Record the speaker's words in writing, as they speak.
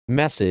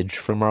Message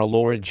from our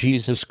Lord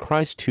Jesus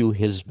Christ to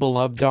his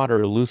beloved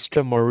daughter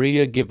Lusta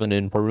Maria, given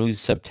in Peru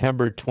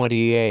September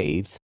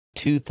 28,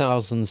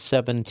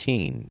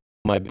 2017.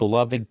 My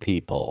beloved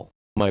people,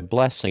 my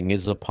blessing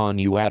is upon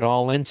you at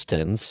all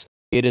instants.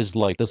 It is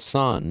like the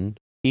sun,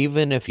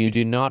 even if you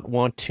do not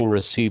want to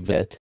receive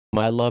it.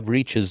 My love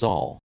reaches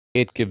all.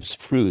 It gives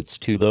fruits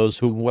to those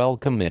who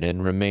welcome it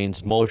and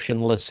remains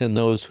motionless in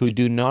those who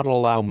do not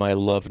allow my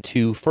love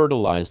to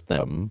fertilize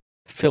them,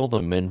 fill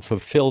them and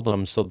fulfill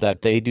them, so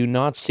that they do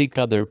not seek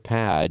other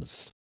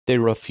paths. They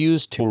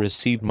refuse to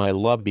receive my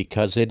love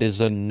because it is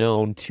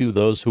unknown to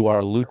those who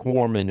are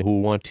lukewarm and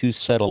who want to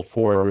settle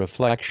for a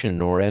reflection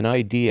or an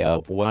idea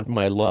of what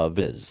my love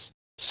is.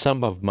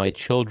 Some of my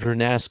children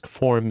ask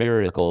for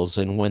miracles,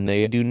 and when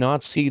they do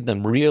not see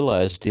them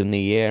realized in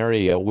the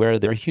area where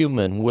their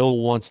human will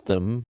wants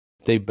them,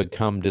 they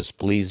become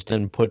displeased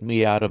and put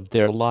me out of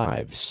their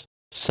lives.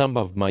 Some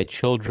of my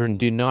children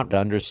do not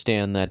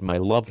understand that my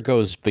love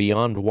goes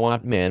beyond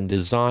what man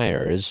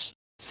desires,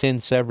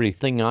 since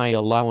everything I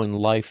allow in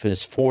life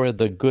is for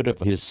the good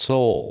of his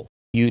soul.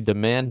 You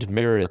demand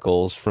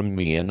miracles from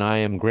me, and I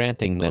am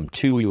granting them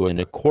to you in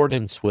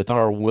accordance with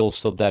our will,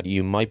 so that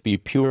you might be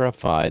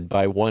purified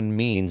by one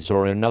means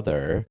or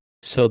another,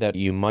 so that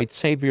you might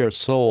save your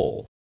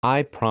soul.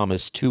 I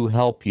promise to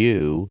help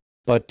you,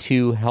 but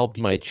to help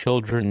my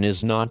children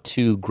is not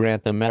to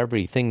grant them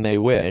everything they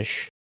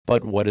wish,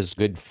 but what is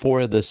good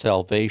for the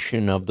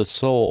salvation of the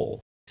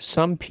soul.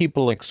 Some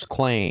people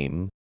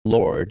exclaim,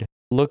 Lord,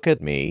 look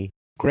at me,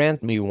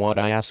 grant me what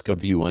I ask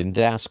of you, and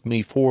ask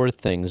me for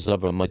things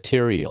of a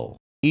material,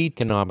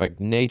 economic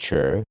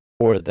nature,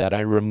 or that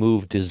I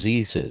remove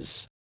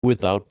diseases,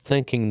 without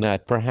thinking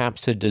that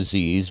perhaps a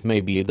disease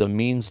may be the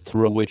means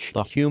through which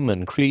the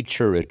human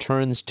creature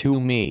returns to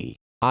me.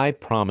 I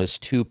promise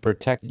to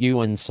protect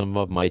you and some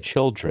of my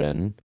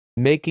children.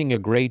 Making a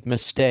great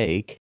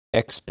mistake,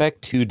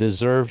 expect to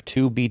deserve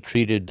to be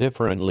treated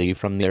differently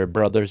from their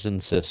brothers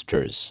and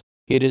sisters.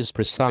 It is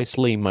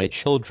precisely my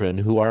children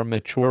who are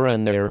mature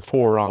and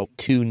therefore ought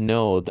to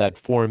know that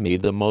for me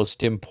the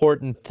most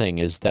important thing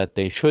is that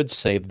they should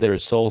save their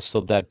souls so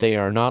that they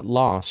are not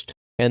lost,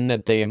 and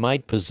that they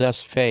might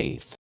possess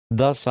faith.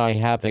 Thus I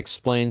have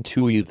explained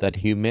to you that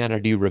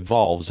humanity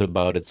revolves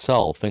about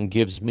itself and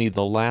gives me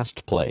the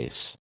last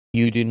place.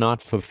 You do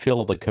not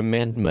fulfill the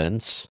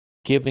commandments,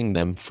 giving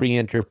them free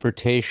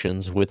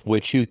interpretations with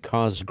which you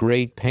cause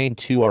great pain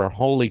to our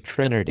Holy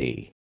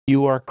Trinity.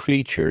 You are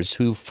creatures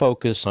who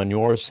focus on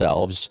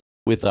yourselves,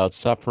 without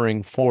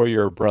suffering for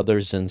your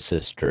brothers and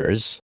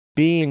sisters,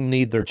 being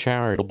neither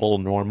charitable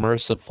nor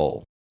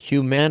merciful.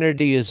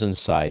 Humanity is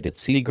inside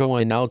its ego,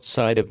 and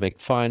outside of it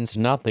finds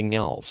nothing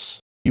else.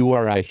 You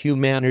are a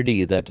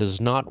humanity that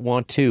does not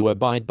want to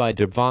abide by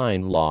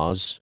divine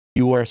laws.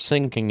 You are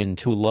sinking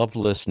into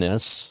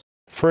lovelessness,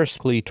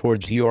 firstly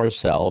towards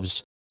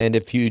yourselves, and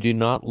if you do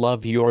not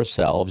love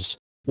yourselves,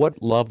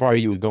 what love are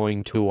you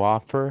going to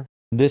offer?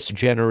 This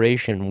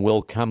generation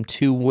will come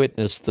to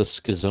witness the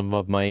schism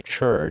of my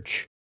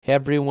church,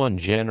 everyone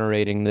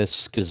generating this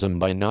schism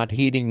by not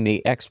heeding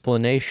the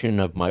explanation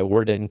of my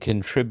word and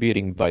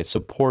contributing by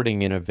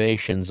supporting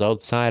innovations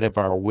outside of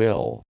our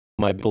will.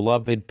 My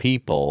beloved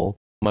people,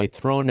 my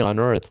throne on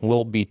earth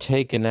will be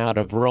taken out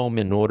of Rome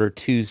in order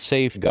to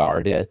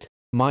safeguard it.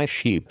 My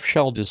sheep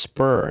shall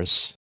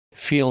disperse,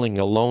 feeling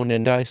alone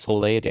and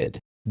isolated.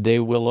 They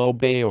will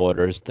obey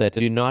orders that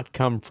do not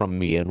come from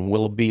me and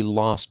will be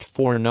lost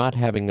for not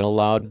having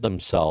allowed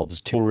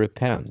themselves to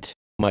repent.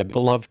 My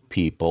beloved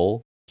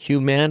people,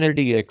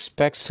 humanity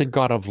expects a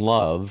God of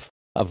love,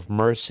 of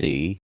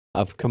mercy,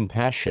 of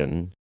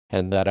compassion,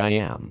 and that I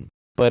am.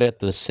 But at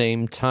the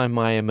same time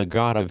I am a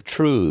God of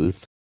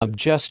truth, of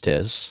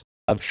justice,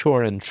 of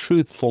sure and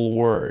truthful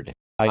word.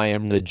 I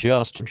am the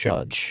just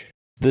judge.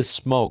 The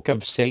smoke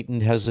of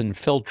Satan has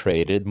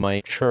infiltrated my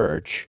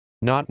church,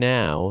 not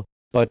now,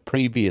 but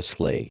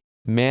previously.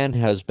 Man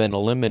has been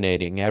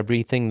eliminating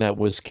everything that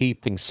was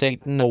keeping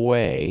Satan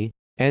away,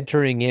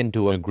 entering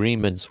into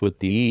agreements with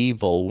the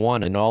evil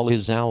one and all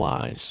his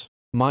allies.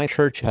 My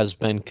church has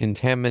been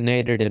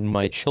contaminated, and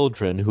my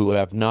children who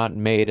have not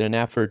made an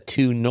effort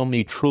to know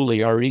me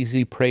truly are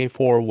easy prey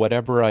for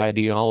whatever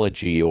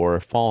ideology or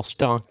false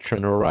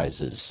doctrine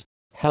arises.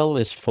 Hell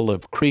is full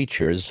of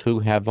creatures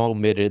who have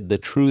omitted the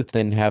truth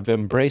and have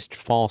embraced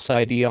false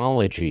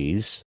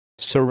ideologies,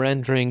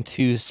 surrendering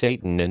to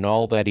Satan and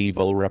all that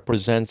evil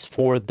represents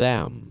for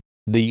them.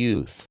 The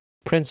youth,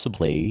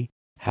 principally,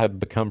 have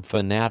become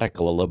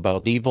fanatical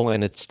about evil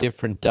and its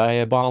different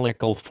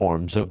diabolical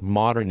forms of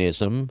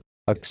modernism,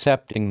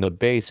 accepting the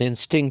base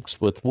instincts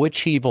with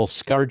which evil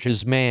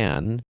scourges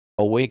man,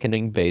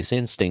 awakening base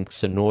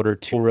instincts in order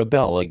to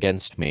rebel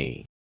against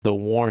me. The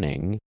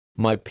warning,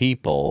 my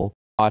people,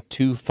 ought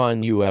to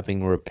find you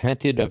having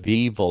repented of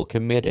evil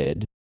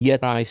committed,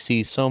 yet I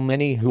see so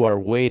many who are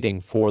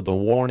waiting for the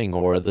warning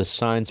or the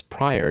signs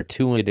prior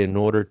to it in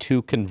order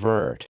to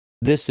convert.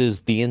 This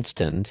is the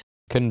instant.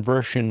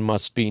 Conversion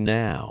must be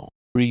now.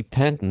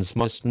 Repentance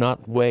must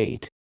not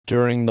wait.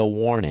 During the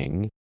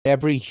warning,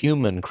 every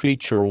human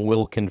creature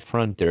will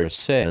confront their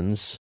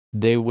sins,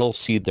 They will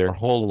see their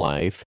whole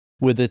life,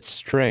 with its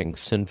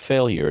strengths and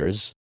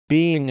failures,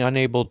 being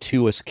unable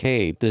to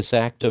escape this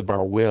act of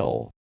our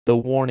will. The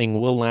warning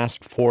will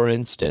last for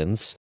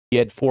instants,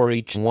 yet for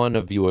each one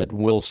of you it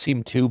will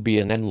seem to be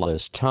an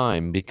endless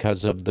time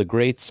because of the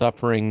great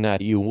suffering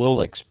that you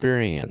will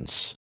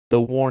experience.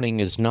 The warning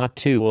is not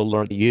to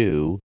alert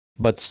you,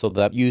 but so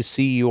that you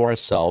see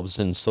yourselves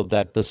and so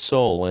that the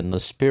soul and the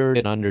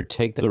spirit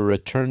undertake the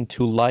return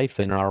to life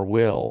in our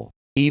will.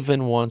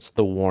 Even once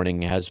the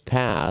warning has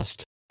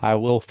passed, I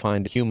will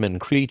find human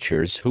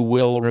creatures who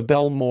will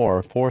rebel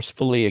more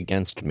forcefully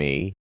against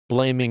me,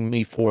 blaming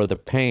me for the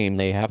pain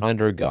they have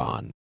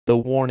undergone. The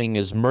warning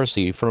is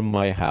mercy from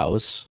my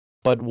house,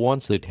 but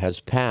once it has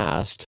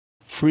passed,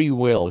 free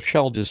will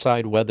shall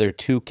decide whether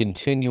to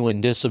continue in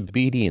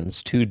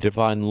disobedience to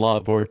divine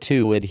love or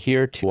to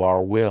adhere to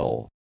our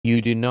will. You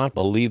do not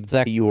believe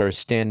that you are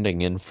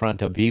standing in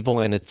front of evil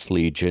and its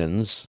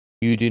legions.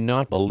 You do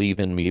not believe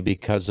in me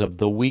because of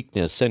the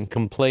weakness and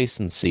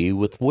complacency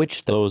with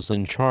which those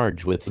in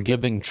charge with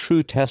giving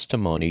true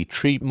testimony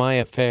treat my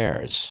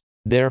affairs.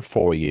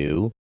 Therefore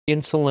you,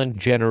 insolent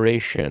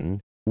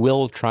generation,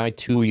 will try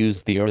to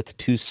use the earth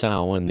to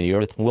sow and the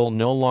earth will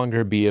no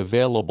longer be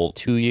available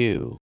to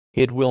you.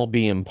 It will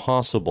be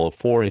impossible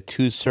for it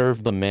to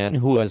serve the man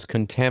who has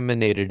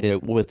contaminated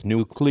it with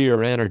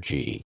nuclear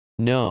energy.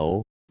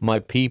 Know, my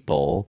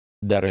people,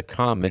 that a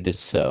comet is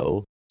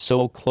so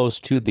close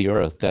to the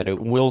earth that it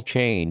will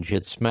change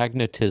its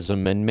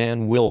magnetism and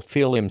man will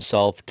feel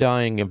himself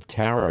dying of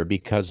terror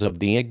because of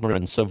the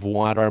ignorance of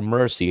what our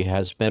mercy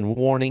has been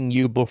warning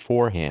you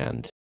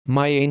beforehand.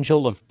 My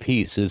angel of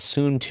peace is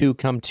soon to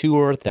come to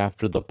earth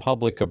after the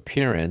public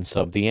appearance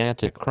of the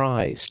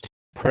Antichrist.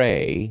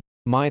 Pray,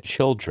 my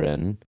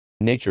children,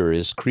 nature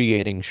is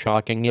creating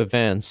shocking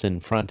events in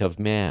front of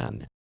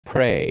man.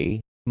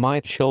 Pray, my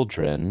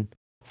children,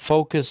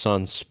 focus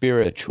on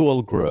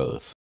spiritual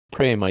growth.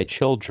 Pray, my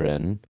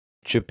children,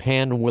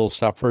 Japan will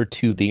suffer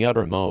to the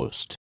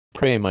uttermost.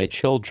 Pray, my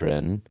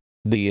children,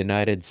 the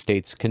United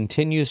States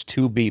continues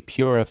to be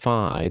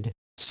purified.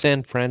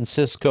 San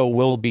Francisco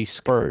will be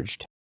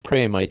scourged.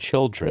 Pray, my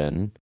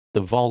children, the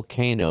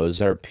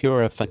volcanoes are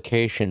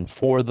purification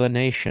for the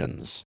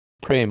nations.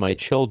 Pray, my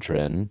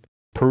children,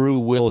 Peru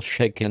will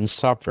shake and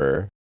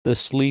suffer. The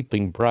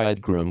sleeping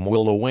bridegroom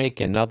will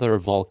awaken other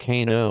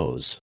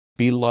volcanoes.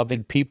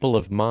 Beloved people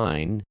of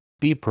mine,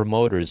 be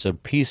promoters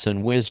of peace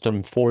and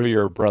wisdom for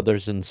your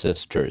brothers and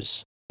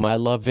sisters. My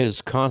love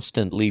is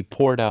constantly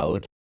poured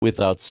out,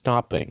 without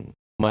stopping.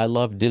 My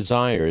love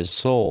desires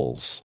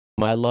souls.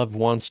 My love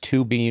wants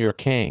to be your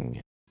king.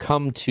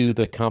 Come to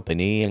the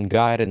company and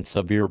guidance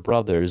of your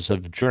brothers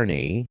of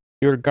journey,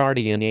 your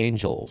guardian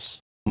angels.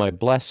 My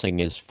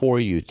blessing is for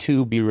you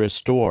to be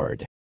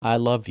restored. I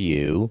love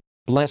you,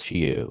 bless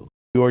you,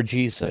 your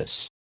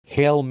Jesus.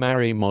 Hail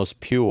Mary, most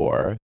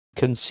pure,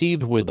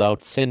 conceived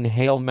without sin.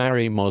 Hail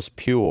Mary, most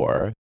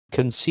pure,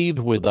 conceived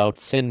without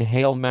sin.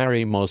 Hail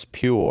Mary, most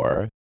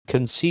pure,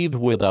 conceived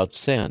without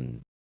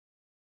sin.